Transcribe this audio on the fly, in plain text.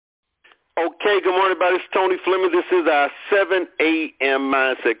Okay, good morning, everybody. It's Tony Fleming. This is our 7 a.m.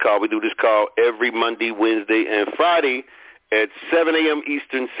 Mindset Call. We do this call every Monday, Wednesday, and Friday at 7 a.m.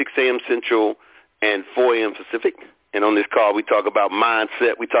 Eastern, 6 a.m. Central, and 4 a.m. Pacific. And on this call, we talk about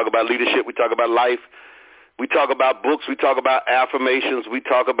mindset. We talk about leadership. We talk about life. We talk about books. We talk about affirmations. We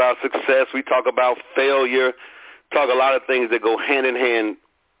talk about success. We talk about failure. Talk a lot of things that go hand in hand,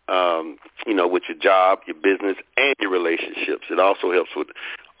 with your job, your business, and your relationships. It also helps with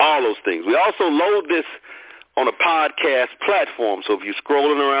all those things. We also load this on a podcast platform. So if you're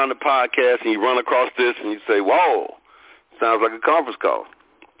scrolling around the podcast and you run across this and you say, whoa, sounds like a conference call,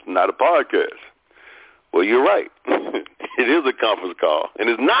 not a podcast. Well, you're right. It is a conference call. And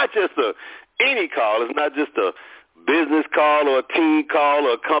it's not just any call. It's not just a business call or a team call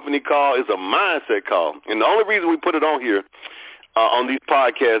or a company call. It's a mindset call. And the only reason we put it on here on these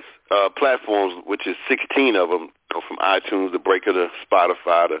podcast platforms, which is 16 of them, from iTunes to Breaker to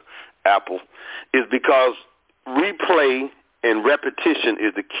Spotify to Apple, is because replay and repetition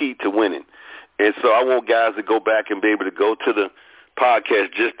is the key to winning. And so I want guys to go back and be able to go to the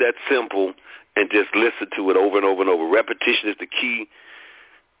podcast just that simple and just listen to it over and over and over. Repetition is the key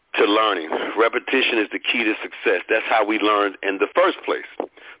to learning. Repetition is the key to success. That's how we learned in the first place.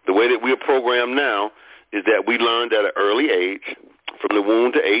 The way that we are programmed now is that we learned at an early age, from the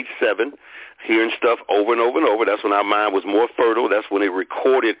womb to age 7, hearing stuff over and over and over. That's when our mind was more fertile. That's when it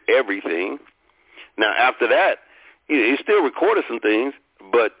recorded everything. Now, after that, it still recorded some things,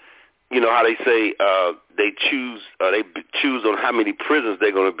 but you know how they say they choose on how many prisons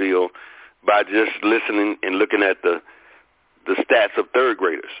they're going to build by just listening and looking at the stats of third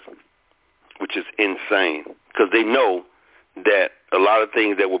graders, which is insane, because they know that a lot of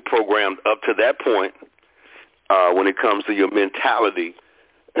things that were programmed up to that point, when it comes to your mentality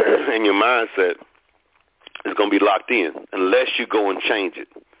and your mindset, is going to be locked in unless you go and change it.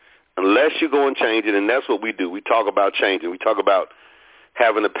 Unless you go and change it, and that's what we do. We talk about changing. We talk about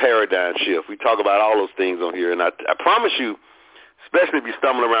having a paradigm shift. We talk about all those things on here, and I promise you, especially if you're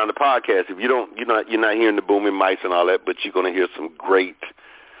stumbling around the podcast, if you're not hearing the booming mics and all that, but you're going to hear some great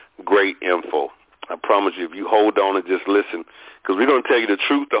info. I promise you, if you hold on and just listen, because we're going to tell you the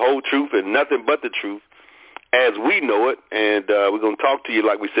truth, the whole truth, and nothing but the truth as we know it, and we're going to talk to you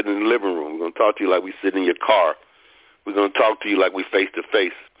like we sit in the living room. We're going to talk to you like we sit in your car. We're going to talk to you like we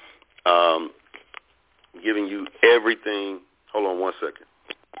face-to-face, giving you everything. Hold on one second.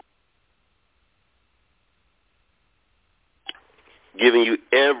 Giving you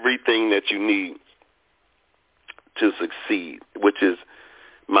everything that you need to succeed, which is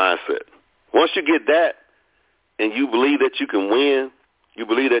mindset. Once you get that and you believe that you can win, you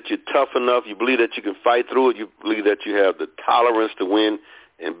believe that you're tough enough, you believe that you can fight through it, you believe that you have the tolerance to win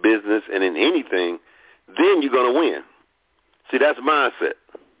in business and in anything, then you're going to win. See, that's mindset.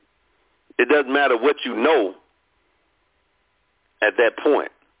 It doesn't matter what you know at that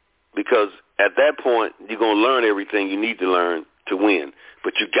point, because at that point you're going to learn everything you need to learn to win.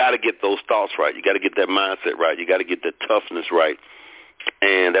 But you got to get those thoughts right. You got to get that mindset right. You got to get the toughness right.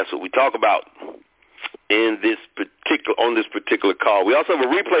 And that's what we talk about on this particular call. We also have a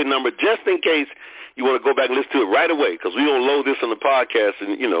replay number just in case you want to go back and listen to it right away, because we don't load this on the podcast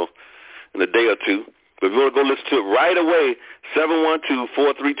in a day or two. But if you want to go listen to it right away,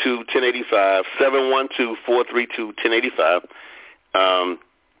 712-432-1085, 712-432-1085,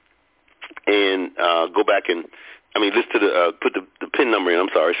 and go back and listen to put the PIN number in. I'm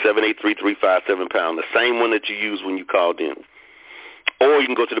sorry, 783-357-pound, the same one that you used when you called in. Or you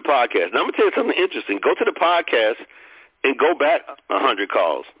can go to the podcast. Now, I'm going to tell you something interesting. Go to the podcast and go back 100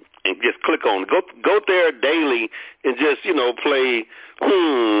 calls and just click on it. Go there daily and just, play,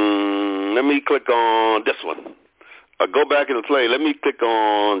 let me click on this one. Or go back and play, let me click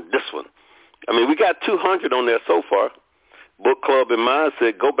on this one. We got 200 on there so far. Book Club and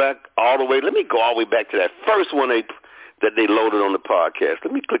Mindset. Go back all the way. Let me go all the way back to that first one that they loaded on the podcast.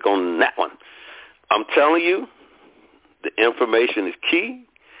 Let me click on that one. I'm telling you, the information is key.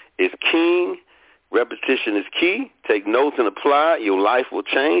 It's king. Repetition is key. Take notes and apply. Your life will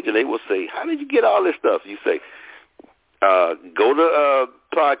change. And they will say, how did you get all this stuff? You say, go to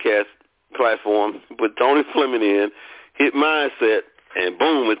podcast platform, put Tony Fleming in, hit mindset, and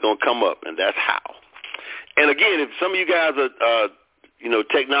boom, it's going to come up. And that's how. And again, if some of you guys are,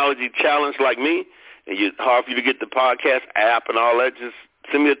 technology challenged like me, and it's hard for you to get the podcast app and all that, just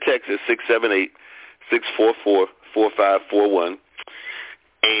send me a text at 678-644-4541,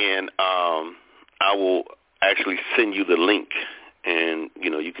 and I will actually send you the link. And,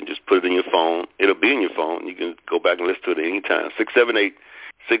 you can just put it in your phone. It'll be in your phone. You can go back and listen to it at any time. 678-644-4541.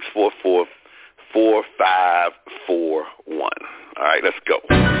 All right, let's go.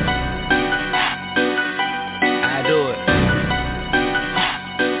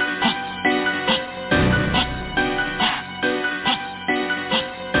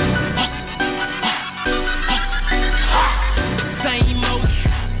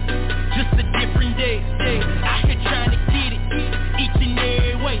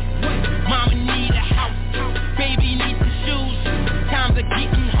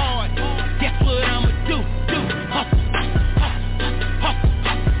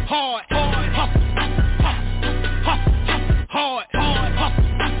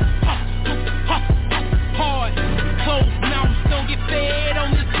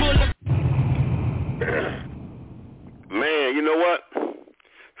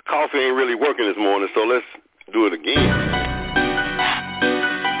 coffee ain't really working this morning, so let's do it again.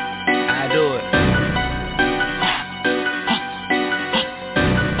 I do it.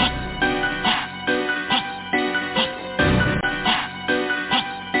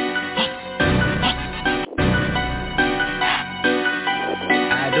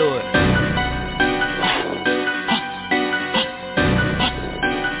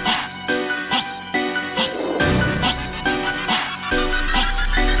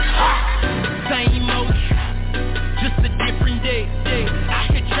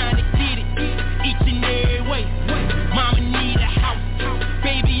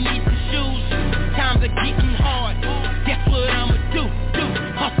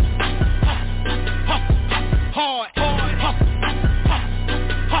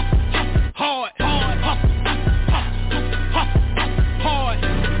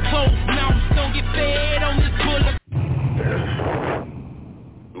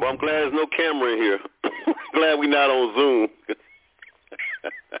 I'm glad there's no camera in here. Glad we're not on Zoom.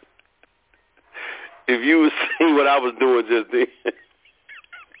 If you would see what I was doing just then.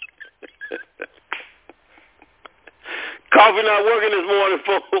 Coffee not working this morning,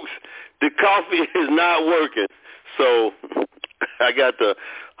 folks. The coffee is not working. So I got to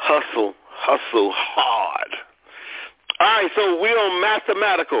hustle hard. All right, so we're on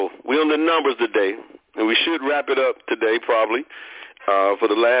mathematical. We're on the numbers today, and we should wrap it up today probably. For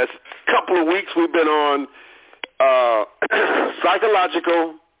the last couple of weeks, we've been on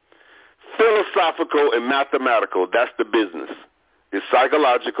psychological, philosophical, and mathematical. That's the business. It's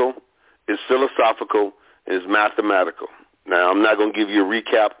psychological, it's philosophical, and it's mathematical. Now, I'm not going to give you a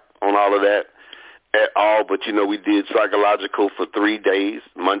recap on all of that at all, but, you know, we did psychological for 3 days,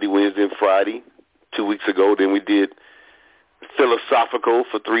 Monday, Wednesday, and Friday, 2 weeks ago. Then we did philosophical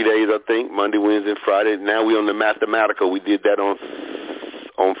for 3 days, I think, Monday, Wednesday, and Friday. Now we're on the mathematical. We did that on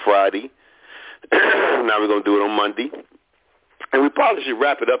Friday. Now we're going to do it on Monday. And we probably should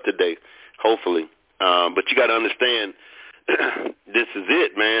wrap it up today, hopefully. But you got to understand, this is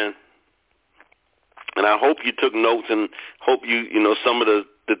it, man. And I hope you took notes and hope you know, some of the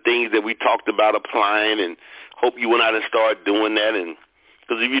things that we talked about applying, and hope you went out and started doing that. And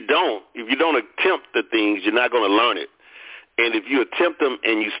because if you don't attempt the things, you're not going to learn it. And if you attempt them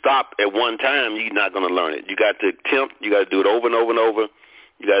and you stop at one time, you're not going to learn it. You got to attempt. You got to do it over and over and over.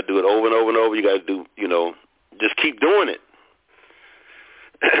 You got to do it over and over and over. You got to do, you know, just keep doing it.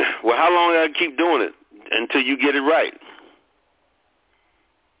 Well, how long do I keep doing it? Until you get it right.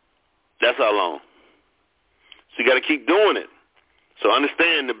 That's how long. So you got to keep doing it. So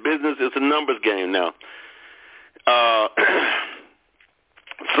understand, the business is a numbers game now.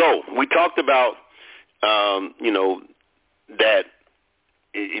 So we talked about, you know,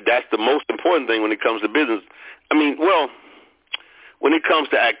 that's the most important thing when it comes to business. I mean, well, when it comes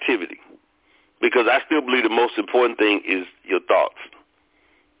to activity, because I still believe the most important thing is your thoughts.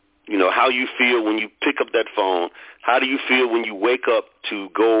 You know, how you feel when you pick up that phone. How do you feel when you wake up to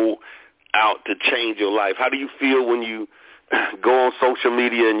go out to change your life? How do you feel when you go on social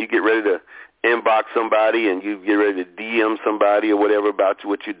media and you get ready to inbox somebody and you get ready to DM somebody or whatever about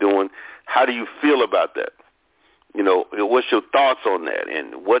what you're doing? How do you feel about that? You know, what's your thoughts on that?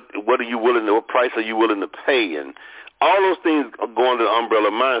 And what are you willing to, what price are you willing to pay? And all those things go under the umbrella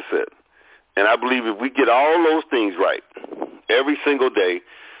mindset. And I believe if we get all those things right every single day,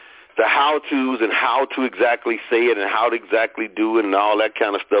 the how-tos and how to exactly say it and how to exactly do it and all that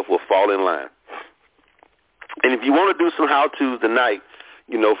kind of stuff will fall in line. And if you want to do some how-tos tonight,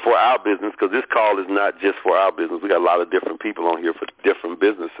 you know, for our business, because this call is not just for our business. We got a lot of different people on here for different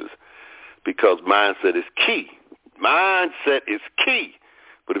businesses, because mindset is key. Mindset is key.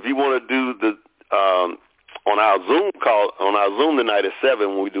 But if you want to do the on our Zoom call, on our Zoom tonight at 7,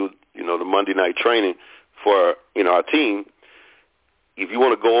 when we do, you know, the Monday night training for, you know, our team, if you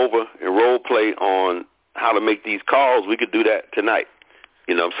want to go over and role play on how to make these calls, we could do that tonight.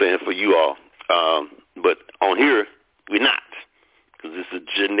 You know what I'm saying, for you all. But on here, we're not, because this is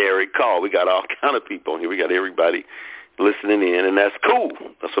a generic call. We got all kind of people on here. We got everybody listening in, and that's cool.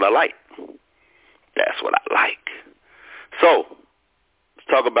 That's what I like. That's what I like. So let's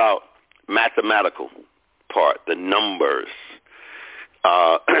talk about mathematical part, the numbers.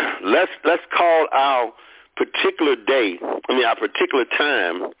 Let's call our particular day, our particular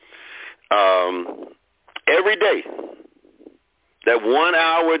time, every day, that 1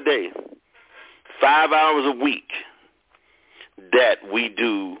 hour a day, 5 hours a week, that we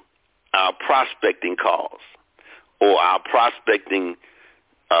do our prospecting calls or our prospecting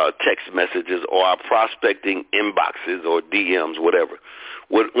text messages or our prospecting inboxes or DMs, whatever.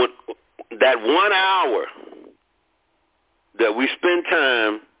 That 1 hour that we spend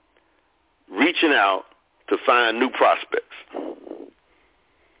time reaching out to find new prospects.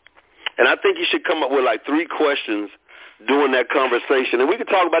 And I think you should come up with like 3 questions during that conversation. And we can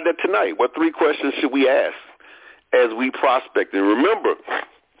talk about that tonight. What 3 questions should we ask as we prospect? And remember,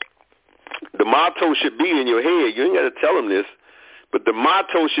 the motto should be in your head. You ain't got to tell them this, but the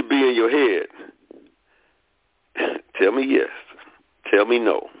motto should be in your head. Tell me yes. Tell me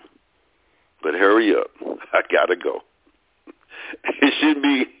no. But hurry up. I got to go. It shouldn't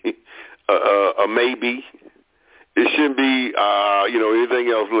be a maybe. It shouldn't be, anything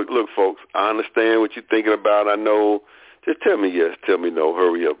else. Look, folks, I understand what you're thinking about. I know. Just tell me yes. Tell me no.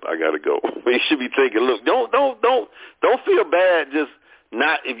 Hurry up. I got to go. You should be thinking, look, don't feel bad just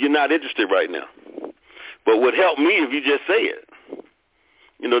not if you're not interested right now. But would help me if you just say it.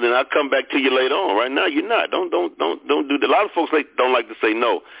 Then I'll come back to you later on. Right now, you're not. Don't do that. A lot of folks don't like to say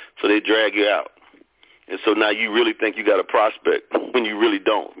no, so they drag you out. And so now you really think you got a prospect when you really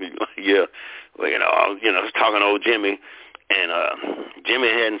don't. Yeah, well, I was talking to old Jimmy, and Jimmy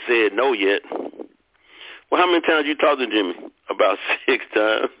hadn't said no yet. Well, how many times you talked to Jimmy? About 6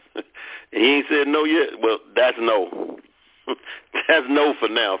 times. And he ain't said no yet? Well, that's no. That's no for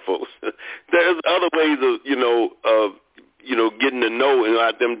now, folks. There's other ways of, getting to know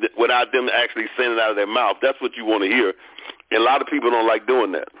without them actually saying it out of their mouth. That's what you want to hear. And a lot of people don't like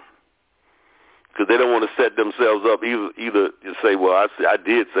doing that because they don't want to set themselves up either to say, well, I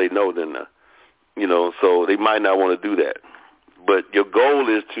did say no, then, so they might not want to do that. But your goal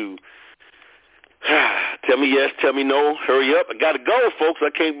is to tell me yes, tell me no, hurry up. I got to go, folks. I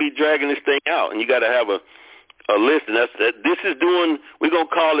can't be dragging this thing out. And you got to have a list. And we're going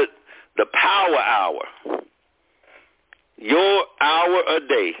to call it the power hour. Your hour a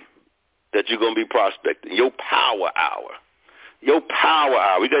day that you're going to be prospecting. Your power hour. Your power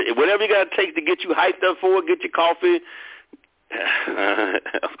hour. Whatever you got to take to get you hyped up for it, get your coffee. I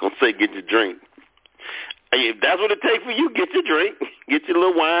was going to say get your drink. If that's what it takes for you, get your drink. Get your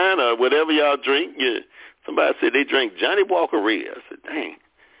little wine or whatever y'all drink. Somebody said they drank Johnny Walker Red. I said, dang.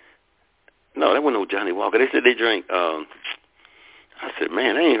 No, that wasn't no Johnny Walker. They said they drank, I said,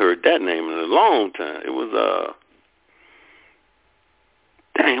 man, I ain't heard that name in a long time. It was,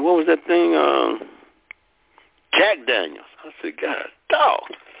 what was that thing? Jack Daniels. I said, God, dog.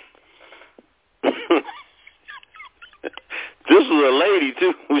 This was a lady,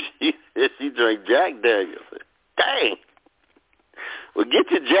 too. She drank Jack Daniels. Dang. Well, get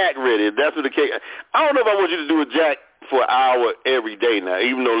your Jack ready if that's what the case. I don't know if I want you to do a Jack for an hour every day now,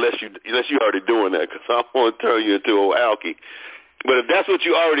 even though unless you're already doing that, because I want to turn you into old alky. But if that's what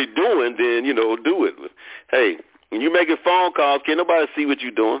you're already doing, then, do it. Hey, when you're making phone calls, can't nobody see what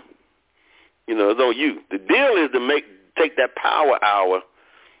you're doing. It's on you. The deal is to take that power hour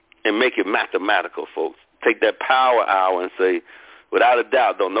and make it mathematical, folks. Take that power hour and say, without a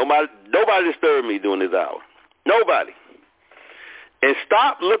doubt, nobody disturb me during this hour. Nobody. And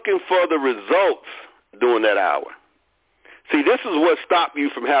stop looking for the results during that hour. See, this is what stopped you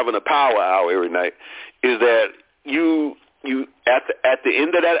from having a power hour every night, is that you at the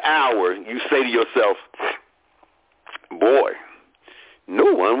end of that hour, you say to yourself, boy,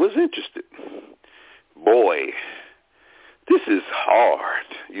 no one was interested. Boy, this is hard.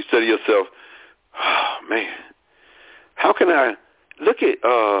 You say to yourself, oh, man, how can I look at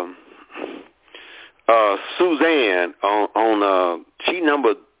Suzanne on sheet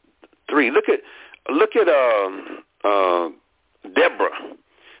number 3. Look at Deborah.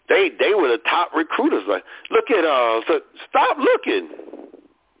 They were the top recruiters. Like, look at so stop looking.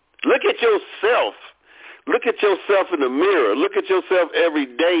 Look at yourself. Look at yourself in the mirror. Look at yourself every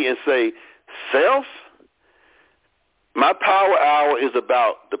day and say, self, my power hour is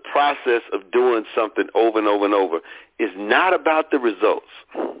about the process of doing something over and over and over. It's not about the results.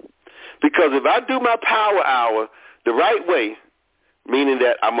 Because if I do my power hour the right way, meaning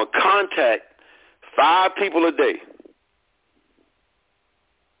that I'm going to contact 5 people a day.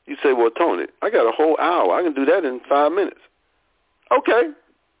 You say, well, Tony, I got a whole hour. I can do that in 5 minutes. Okay.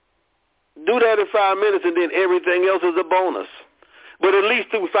 Do that in 5 minutes, and then everything else is a bonus. But at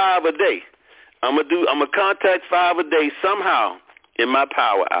least do 5 a day. I'm gonna contact 5 a day somehow in my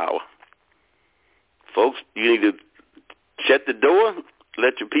power hour. Folks, you need to shut the door,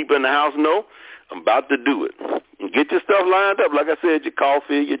 let your people in the house know I'm about to do it. And get your stuff lined up. Like I said, your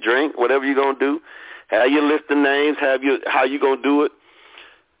coffee, your drink, whatever you're gonna do. Have your list of names, how you gonna do it,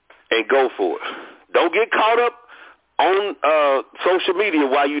 and go for it. Don't get caught up on social media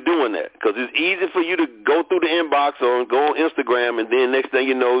while you're doing that, because it's easy for you to go through the inbox or go on Instagram, and then next thing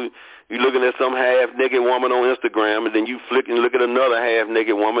you know, you're looking at some half-naked woman on Instagram, and then you flick and look at another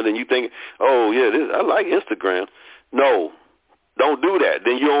half-naked woman, and you think, oh, yeah, I like Instagram. No. Don't do that.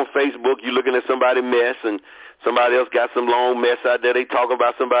 Then you're on Facebook, you're looking at somebody's mess, and somebody else got some long mess out there. They talking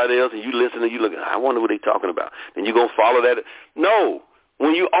about somebody else, and you listen and you look, I wonder what they talking about. And you're going to follow that. No.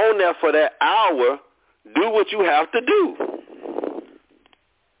 When you on there for that hour, do what you have to do.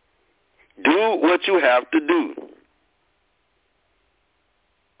 Do what you have to do.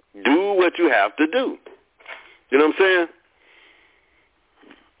 Do what you have to do. You know what I'm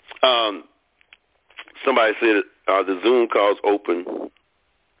saying? Somebody said, are the Zoom calls open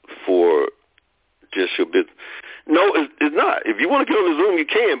for just your business? No, it's not. If you want to get on the Zoom, you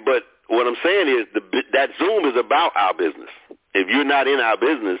can. But what I'm saying is that Zoom is about our business. If you're not in our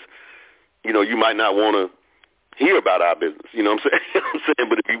business, you know, you might not want to hear about our business. You know what I'm saying?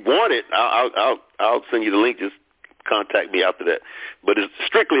 But if you want it, I'll send you the link. Just contact me after that. But it's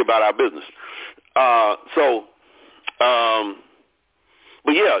strictly about our business.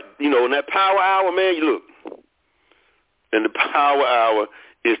 But yeah, you know, in that power hour, man, you look. And the power hour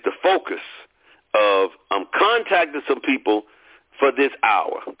is the focus of I'm contacting some people for this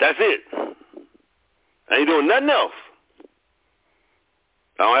hour. That's it. I ain't doing nothing else.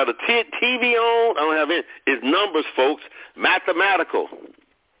 I don't have the TV on. I don't have it. It's numbers, folks. Mathematical.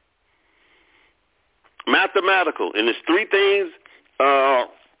 And there's three things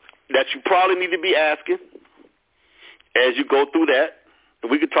that you probably need to be asking as you go through that. And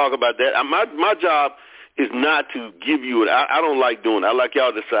we could talk about that. My job is not to give you it. I don't like doing it. I like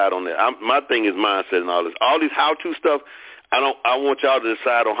y'all to decide on that. My thing is mindset and all this. All these how-to stuff, I want y'all to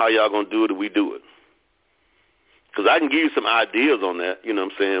decide on how y'all going to do it, and we do it. Because I can give you some ideas on that, you know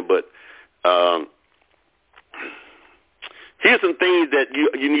what I'm saying? But here's some things that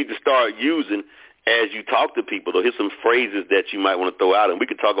you need to start using as you talk to people. Here's some phrases that you might want to throw out, and we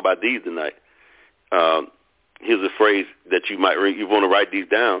can talk about these tonight. Here's a phrase that you want to write these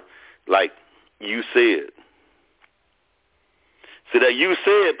down, like you said. So that you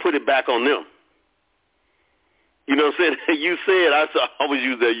said, put it back on them. You know what I'm saying? You said, I always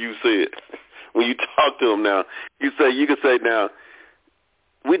use that you said. When you talk to them now, you can say, now,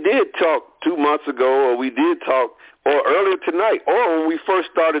 we did talk 2 months ago, or we did talk, or earlier tonight, or when we first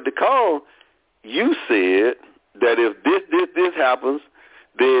started the call, you said that if this happens,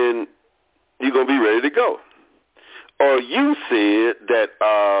 then you're going to be ready to go. Or you said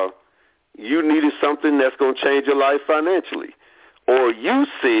that you needed something that's going to change your life financially. Or you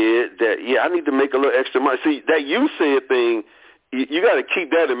said that, I need to make a little extra money. See, that you said thing, you got to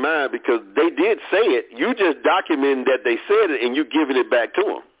keep that in mind because they did say it. You just documenting that they said it and you giving it back to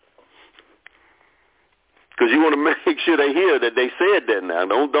them. Because you want to make sure they hear that they said that now.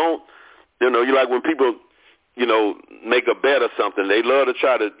 Don't, you like when people, make a bet or something, they love to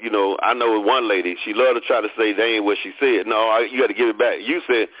try to, I know one lady, she loved to try to say they ain't what she said. No, you got to give it back. You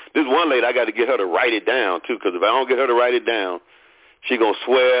said, this one lady, I got to get her to write it down too, because if I don't get her to write it down, she going to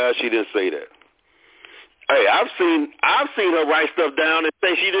swear she didn't say that. Hey, I've seen her write stuff down and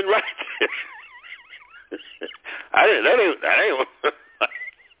say she didn't write it. That ain't.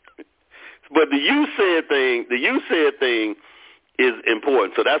 But the you said thing is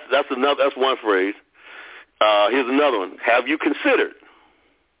important. So that's one phrase. Here's another one. Have you considered?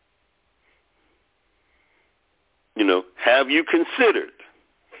 Have you considered?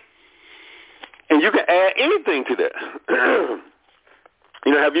 And you can add anything to that.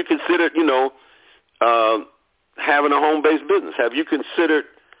 Have you considered, having a home-based business? Have you considered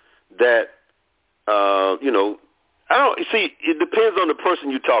that, it depends on the person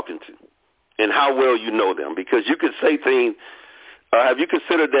you're talking to and how well you know them, because you could say things, have you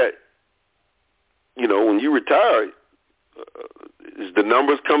considered that, when you retire, is the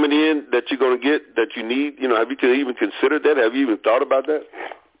numbers coming in that you're going to get that you need, have you even considered that? Have you even thought about that?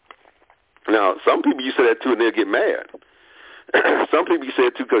 Now, some people you say that to and they'll get mad. Some people you say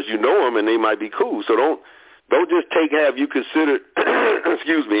it to because you know them and they might be cool. So don't just take have you considered,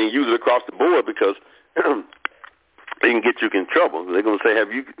 excuse me, and use it across the board because they can get you in trouble. They're going to say,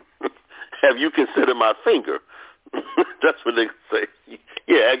 have you considered my finger? That's what they say.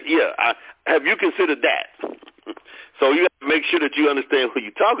 Have you considered that? So you have to make sure that you understand who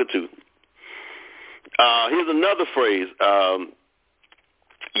you're talking to. Here's another phrase.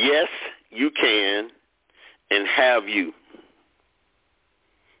 Yes, you can, and have you.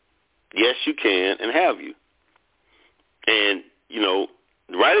 Yes, you can, and have you. And,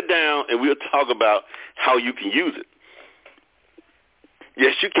 write it down, and we'll talk about how you can use it.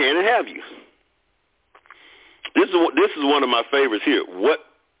 Yes, you can, and have you. This is one of my favorites here. What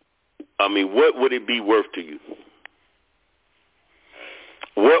would it be worth to you?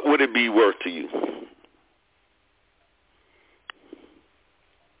 What would it be worth to you?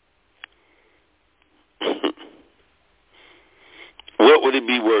 what would it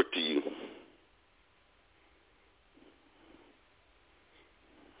be worth to you?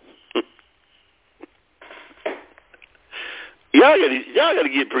 Y'all gotta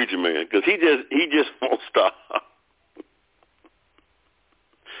get Preacher Man, because he just won't stop.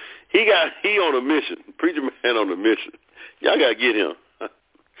 He on a mission. Preacher Man on a mission. Y'all gotta get him.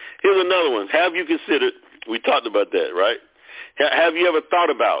 Here's another one. Have you considered? We talked about that, right? Have you ever thought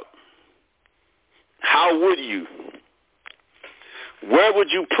about how would you? Where would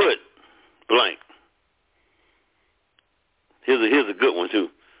you put blank? Here's a good one too.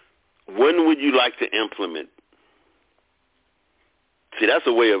 When would you like to implement? See, that's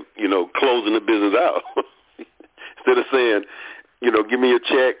a way of, closing the business out. Instead of saying, give me your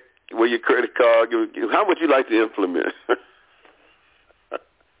check, where your credit card, how would you like to implement?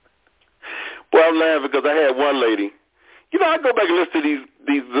 Well, I'm laughing because I had one lady. I go back and listen to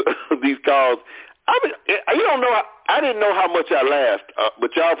these calls. I didn't know how much I laughed,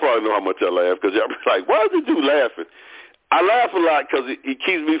 but y'all probably know how much I laughed, because y'all be like, why is this dude laughing? I laugh a lot because it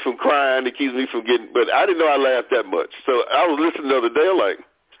keeps me from crying. It keeps me from but I didn't know I laughed that much. So I was listening the other day. I'm like,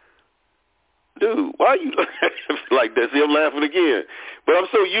 dude, why are you laughing like that? See, I'm laughing again. But I'm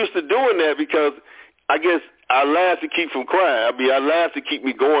so used to doing that because I guess I laugh to keep from crying. I laugh to keep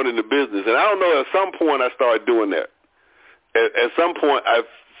me going in the business. And I don't know, at some point I started doing that. At some point,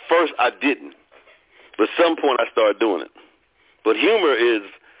 first I didn't. But at some point I started doing it. But humor is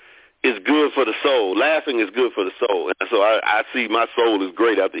good for the soul. Laughing is good for the soul. And so I see my soul is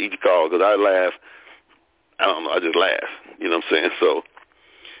great after each call, because I laugh. I don't know, I just laugh. You know what I'm saying? So,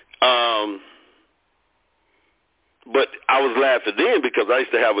 but I was laughing then because I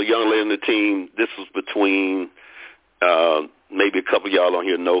used to have a young lady on the team. This was between, maybe a couple of y'all on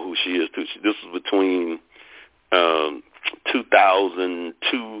here know who she is too. This was between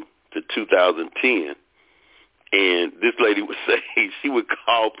 2002 to 2010. And this lady would say, she would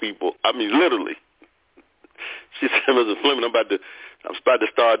call people, literally. She said, Mr. Fleming, I'm about to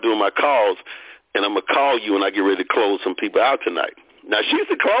start doing my calls, and I'm going to call you when I get ready to close some people out tonight. Now, she used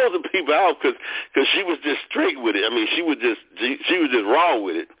to close some people out because she was just straight with it. She was just raw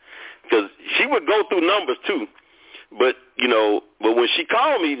with it, because she would go through numbers too. But, but when she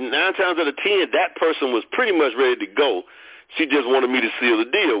called me, 9 times out of 10, that person was pretty much ready to go. She just wanted me to seal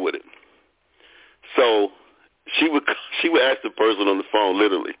the deal with it. So she would ask the person on the phone,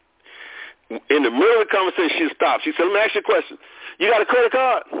 literally. In the middle of the conversation, she'd stop. She said, let me ask you a question. You got a credit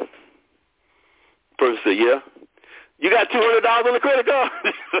card? The person said, yeah. You got $200 on the credit card?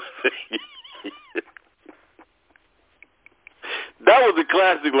 That was a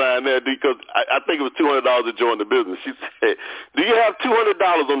classic line there, because I think it was $200 to join the business. She said, do you have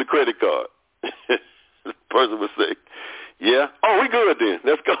 $200 on the credit card? The person would say, yeah. Oh, we good then.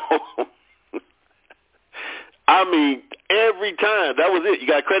 Let's go. Every time. That was it. You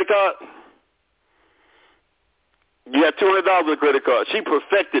got a credit card? You got $200 on the credit card. She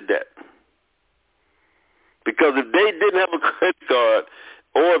perfected that. Because if they didn't have a credit card,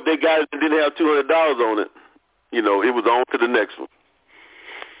 or if they got it and didn't have $200 on it, it was on to the next one.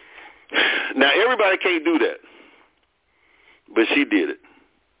 Now, everybody can't do that. But she did it.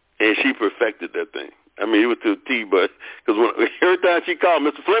 And she perfected that thing. It was to a T, but because every time she called,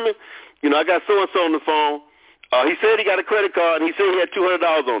 Mr. Fleming, I got so-and-so on the phone. He said he got a credit card, and he said he had $200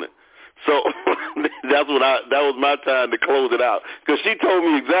 on it. So that was my time to close it out. Because she told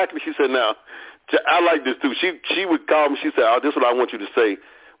me exactly. She said, now, I like this too. She would call me. She said, oh, this is what I want you to say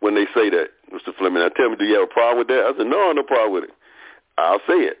when they say that, Mr. Fleming. Now, tell me, do you have a problem with that? I said, no problem with it. I'll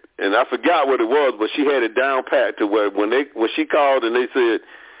say it. And I forgot what it was, but she had it down pat to where when she called and they said,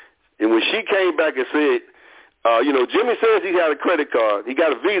 and when she came back and said, Jimmy says he got a credit card. He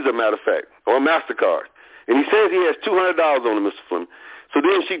got a Visa, matter of fact, or a MasterCard. And he says he has $200 on him, Mr. Fleming. So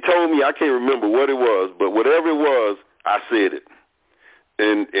then she told me, I can't remember what it was, but whatever it was, I said it.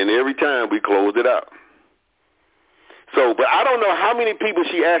 And every time we closed it out. So, but I don't know how many people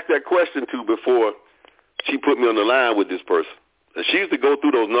she asked that question to before she put me on the line with this person. And she used to go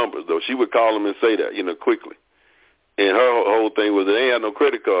through those numbers, though. She would call them and say that, quickly. And her whole thing was, they ain't have no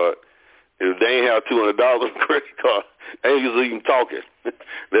credit card. If they ain't have $200 on credit card, they ain't even talking.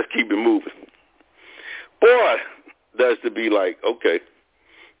 Let's keep it moving. Boy, that's to be like, okay.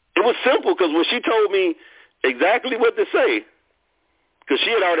 It was simple, because when she told me exactly what to say, because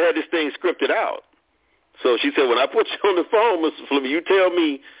she had already had this thing scripted out. So she said, when I put you on the phone, Mr. Fleming, you tell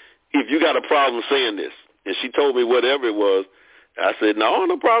me if you got a problem saying this. And she told me whatever it was. I said, no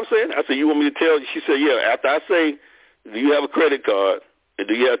problem saying it. I said, you want me to tell you? She said, yeah, after I say, do you have a credit card? And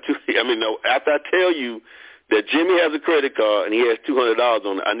do you have after I tell you that Jimmy has a credit card and he has $200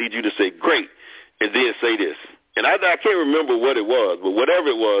 on it, I need you to say, great, and then say this. And I can't remember what it was, but whatever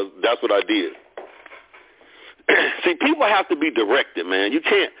it was, that's what I did. See, people have to be directed, man. You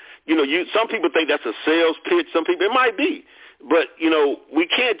can't, some people think that's a sales pitch. Some people, it might be. But, we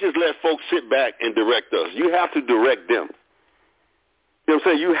can't just let folks sit back and direct us. You have to direct them. You know what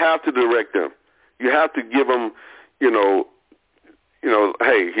I'm saying? You have to direct them. You have to give them,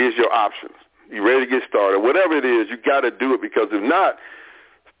 hey, here's your options. You ready to get started? Whatever it is, you got to do it, because if not,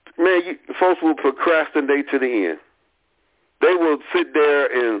 man, folks will procrastinate to the end. They will sit there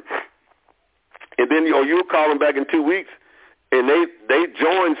and then you'll call them back in 2 weeks, and they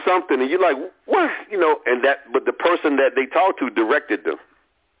join something, and you're like, what? But the person that they talked to directed them.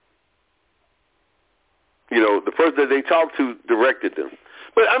 The person that they talked to directed them.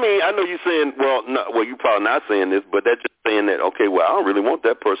 But, I mean, I know you're saying, you're probably not saying this, but that's just saying that, okay, well, I don't really want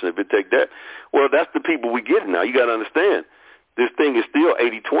that person if it take that. Well, that's the people we get now. You got to understand, this thing is still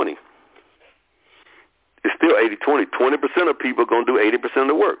 80-20. It's still 80-20. 20% of people are going to do 80% of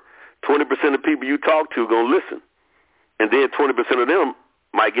the work. 20% of people you talk to are going to listen. And then 20% of them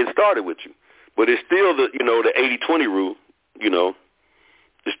might get started with you. But it's still the 80-20 rule,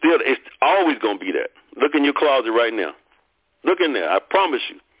 It's always going to be that. Look in your closet right now. Look in there. I promise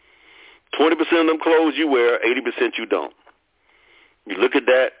you. 20% of them clothes you wear, 80% you don't. You look at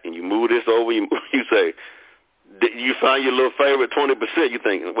that and you move this over. You say, you find your little favorite 20%. You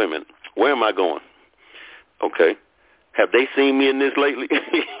think, wait a minute, where am I going? Okay. Have they seen me in this lately? Wait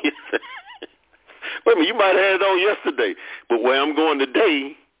a minute, you might have had it on yesterday. But where I'm going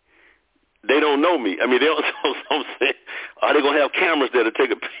today, they don't know me. I mean, they don't. So I'm saying, are they going to have cameras there to take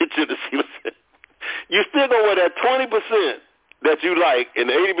a picture to see what's in? You still going to wear that 20% that you like, and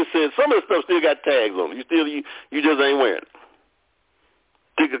the 80%, some of the stuff still got tags on it. You just ain't wearing it.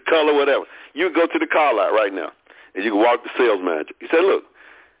 Pick a color, whatever. You can go to the car lot right now, and you can walk the sales manager. You say, look,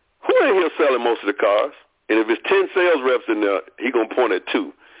 who in here selling most of the cars? And if it's 10 sales reps in there, he going to point at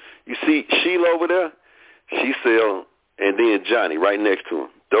 2. You see Sheila over there? She sell, and then Johnny right next to him.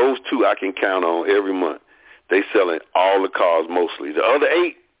 Those 2 I can count on every month. They selling all the cars mostly. The other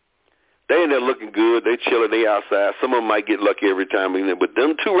 8, they in there looking good. They chilling. They outside. Some of them might get lucky every time. But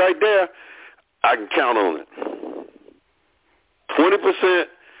them 2 right there, I can count on it. 20%,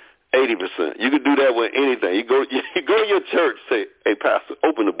 80%. You can do that with anything. You go to your church, say, hey, pastor,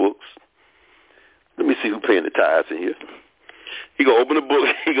 open the books. Let me see who's paying the tithes in here. He going to open the book.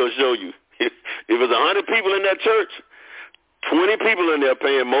 He going to show you. If it's 100 people in that church, 20 people in there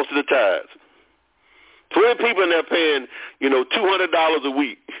paying most of the tithes. 20 people in there paying, $200 a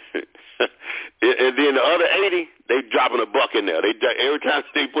week. And then the other 80, they dropping $1 in there. Every time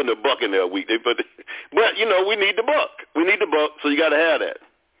they putting $1 in there a week. But we need the buck. We need the buck, so you got to have that.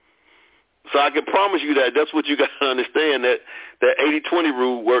 So I can promise you that's what you got to understand, that 80-20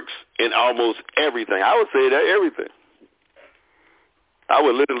 rule works in almost everything. I would say that everything. I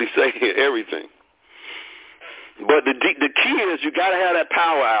would literally say everything. But the key is you got to have that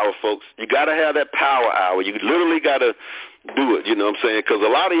power hour, folks. You got to have that power hour. You literally got to do it, you know what I'm saying? Because a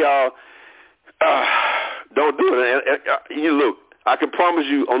lot of y'all don't do it. And, look, I can promise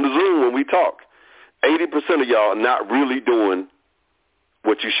you on the Zoom when we talk, 80% of y'all are not really doing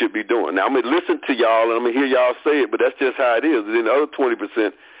what you should be doing. Now, I'm going to listen to y'all, and I'm going to hear y'all say it, but that's just how it is. And then the other 20%,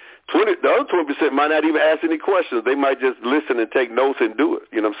 the other 20% might not even ask any questions. They might just listen and take notes and do it,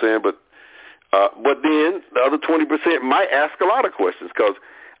 you know what I'm saying? But then the other 20% might ask a lot of questions, because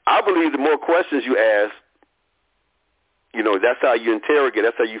I believe the more questions you ask, that's how you interrogate.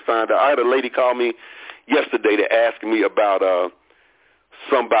 That's how you find out. I had a lady call me yesterday to ask me about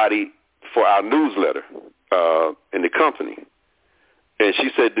somebody for our newsletter in the company. And she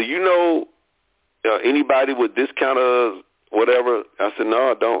said, do you know anybody with this kind of whatever? I said,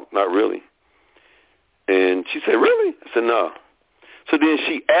 no, I don't, not really. And she said, really? I said, no. So then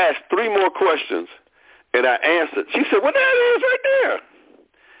she asked 3 more questions, and I answered. She said, well, that is right there.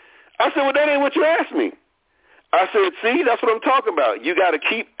 I said, well, that ain't what you asked me. I said, see, that's what I'm talking about. You got to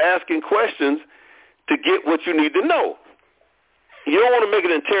keep asking questions to get what you need to know. You don't want to make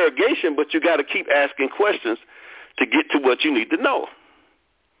an interrogation, but you got to keep asking questions to get to what you need to know.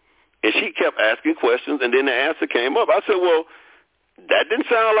 And she kept asking questions, and then the answer came up. I said, well, that didn't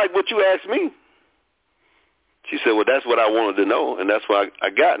sound like what you asked me. She said, well, that's what I wanted to know, and that's what I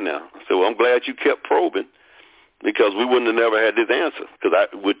got now. I said, well, I'm glad you kept probing, because we wouldn't have never had this answer. Because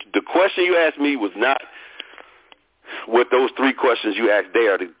the question you asked me was not what those 3 questions you asked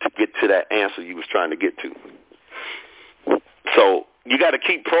there to get to that answer you was trying to get to. So you got to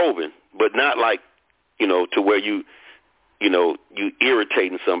keep probing, but not like, to where you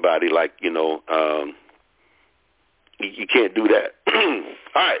irritating somebody, like, you can't do that. All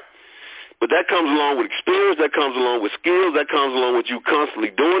right. But that comes along with experience, that comes along with skills, that comes along with you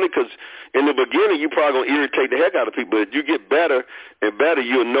constantly doing it, because in the beginning you're probably going to irritate the heck out of people. But as you get better and better,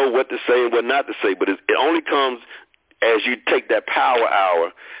 you'll know what to say and what not to say. But it only comes as you take that power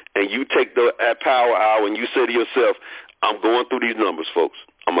hour, and you take that power hour and you say to yourself, I'm going through these numbers, folks.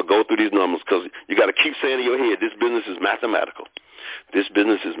 I'm going to go through these numbers, because you got to keep saying in your head, this business is mathematical. This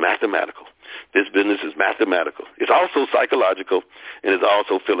business is mathematical. This business is mathematical. It's also psychological, and it's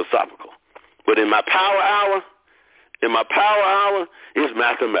also philosophical. But in my power hour, it's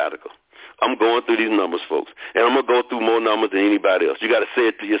mathematical. I'm going through these numbers, folks, and I'm going to go through more numbers than anybody else. You got to say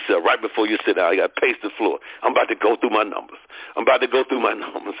it to yourself right before you sit down. You got to pace the floor. I'm about to go through my numbers. I'm going to go through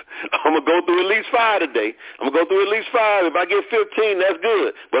at least 5 today. I'm going to go through at least 5. If I get 15, that's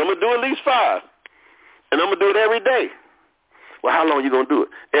good. But I'm going to do at least 5, and I'm going to do it every day. Well, how long are you going to do it?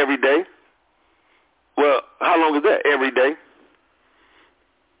 Every day? Well, how long is that? Every day?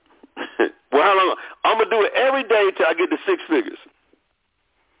 Well, how long? I'm going to do it every day till I get to 6 figures.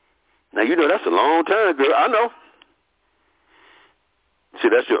 Now, you know, that's a long time, girl. I know. See,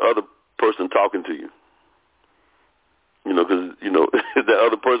 that's your other person talking to you. You know, because, you know, that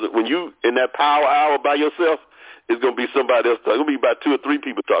other person, when you in that power hour by yourself, it's going to be somebody else talking. It's going to be about 2 or 3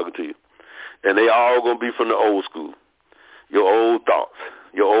 people talking to you. And they all going to be from the old school. Your old thoughts,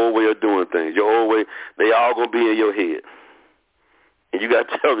 your old way of doing things, your old way, they all going to be in your head. And you got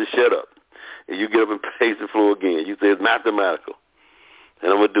to tell them to shut up. And you get up and pace the floor again. You say it's mathematical.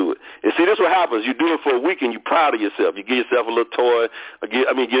 And I'm going to do it. And see, this is what happens. You do it for a week and you're proud of yourself. You give yourself a little toy,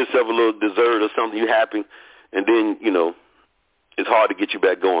 give yourself a little dessert or something, you're happy. And then, you know, it's hard to get you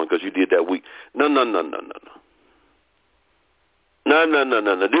back going because you did that week. No. This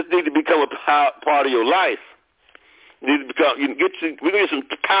needs to become a part of your life. You need to become. We're gonna get some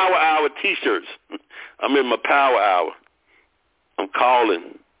power hour T-shirts. I'm in my power hour. I'm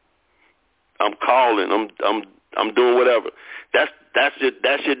calling. I'm doing whatever. That's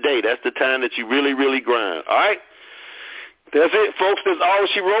your day. That's the time that you really, really grind. All right. That's it, folks. That's all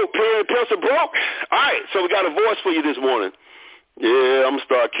she wrote. Period. Pencil broke. All right. So we got a voice for you this morning. Yeah, I'm gonna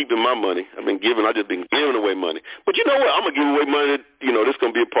start keeping my money. I just been giving away money. But you know what? I'm gonna give away money. This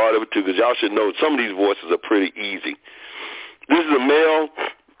gonna be a part of it too, because y'all should know some of these voices are pretty easy. This is a male,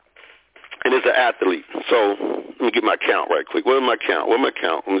 and it's an athlete. So let me get my count right quick. Where's my count? Let me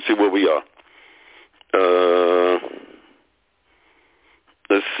see where we are.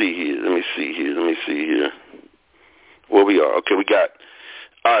 Let's see here. Let me see here. Where we are. Okay,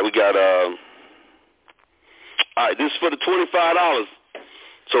 all right, this is for the $25.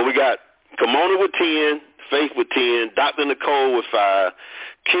 So we got Kimona with 10, Faith with 10, Dr. Nicole with 5,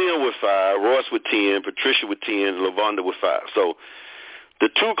 Kim with 5, Royce with 10, Patricia with 10, Lavonda with 5. So the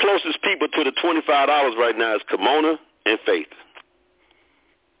 2 closest people to the $25 right now is Kimona and Faith.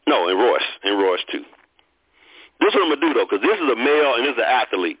 No, and Royce too. This is what I'm gonna do though, because this is a male and this is an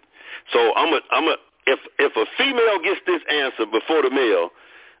athlete. So if a female gets this answer before the male,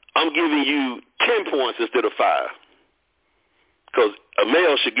 I'm giving you 10 points instead of 5, because a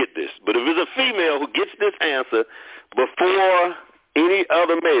male should get this. But if it's a female who gets this answer before any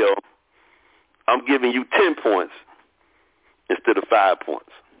other male, I'm giving you 10 points instead of 5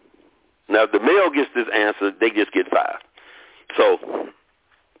 points. Now, if the male gets this answer, they just get 5. So,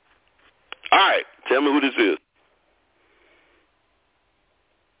 all right, tell me who this is.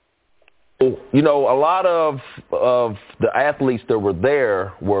 You know, a lot of the athletes that were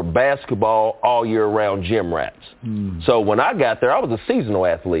there were basketball all year round gym rats. So when I got there, I was a seasonal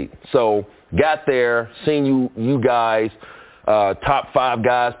athlete. So got there, seen you guys, top 5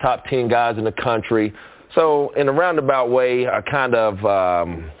 guys, top 10 guys in the country. So in a roundabout way, I kind of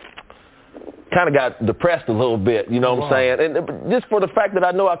got depressed a little bit, you know what I'm saying? And just for the fact that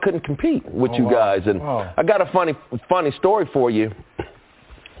I know I couldn't compete with you guys. And I got a funny story for you.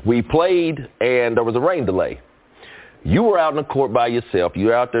 We played, and there was a rain delay. You were out in the court by yourself. You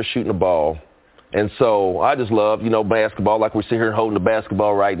were out there shooting the ball. And so I just love, basketball, like we're sitting here holding the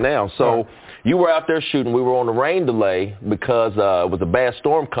basketball right now. So you were out there shooting. We were on a rain delay because it was a bad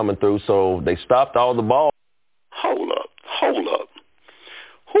storm coming through, so they stopped all the balls. Hold up.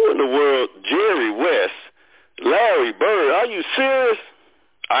 Who in the world? Jerry West, Larry Bird, are you serious?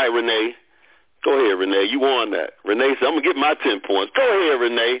 All right, Renee. Go ahead, Renee. You won that. Renee said, I'm going to get my 10 points. Go ahead,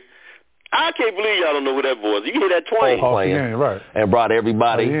 Renee. I can't believe y'all don't know who that was. You hear that Twain playing, right? And brought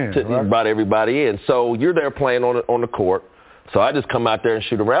everybody in. So you're there playing on the court. So I just come out there and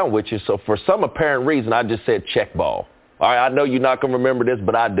shoot around with you. So for some apparent reason, I just said check ball. All right, I know you're not going to remember this,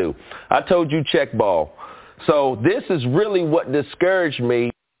 but I do. I told you check ball. So this is really what discouraged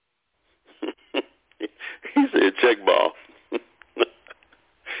me. He said check ball.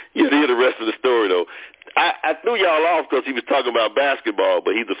 You hear the rest of the story, though. I threw y'all off because he was talking about basketball,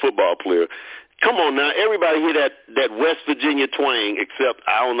 but he's a football player. Come on now. Everybody hear that West Virginia twang except,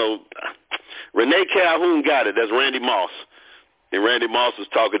 I don't know, Renee Calhoun got it. That's Randy Moss. And Randy Moss was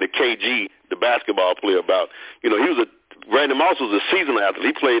talking to KG, the basketball player, about, Randy Moss was a seasonal athlete.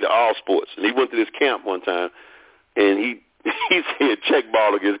 He played all sports. And he went to this camp one time, and he said check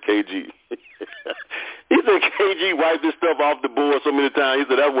ball against KG. He said KG wiped this stuff off the board so many times. He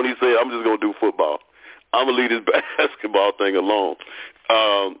said that's when he said, I'm just going to do football. I'm going to leave this basketball thing alone.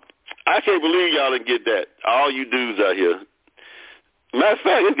 I can't believe y'all didn't get that. All you dudes out here. Matter of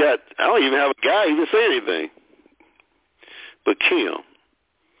fact, I don't even have a guy even say anything. But Kim,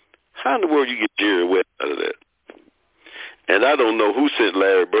 how in the world you get Jerry West out of that? And I don't know who sent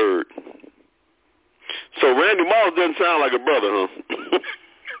Larry Bird. So Randy Moss doesn't sound like a brother, huh?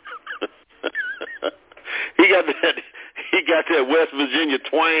 He got that West Virginia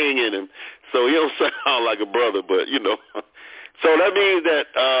twang in him, so he don't sound like a brother, but So that means that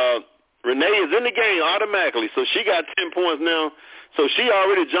Renee is in the game automatically. So she got 10 points now. So she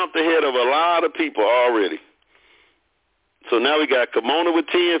already jumped ahead of a lot of people already. So now we got Kimona with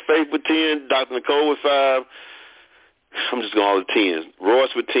 10, Faith with 10, Dr. Nicole with 5. I'm just going all the 10s.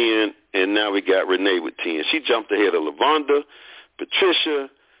 Royce with 10, and now we got Renee with 10. She jumped ahead of LaVonda, Patricia,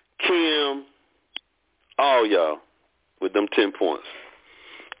 Kim, all y'all with them 10 points.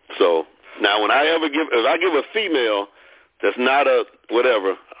 So now if I give a female that's not a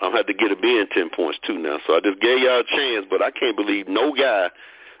whatever, I'll have to get a being 10 points too now. So I just gave y'all a chance, but I can't believe no guy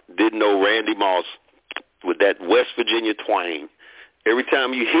didn't know Randy Moss with that West Virginia twang. Every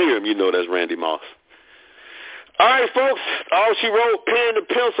time you hear him, you know that's Randy Moss. All right, folks. All she wrote, pen to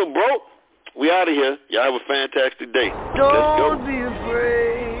pencil broke. We out of here. Y'all have a fantastic day. Let's go. Don't be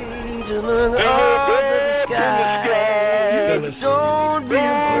afraid to look up at the sky. Don't be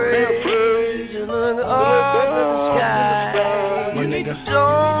afraid to look up at the sky.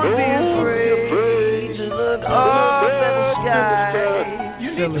 Don't be afraid to look up at the sky.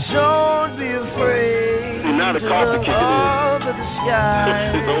 Don't be afraid to look up at the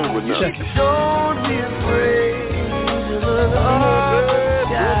sky. It's over now. Don't be afraid to look up at the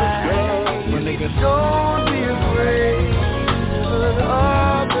sky. Don't be afraid to look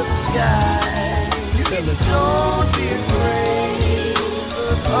up at the sky. Don't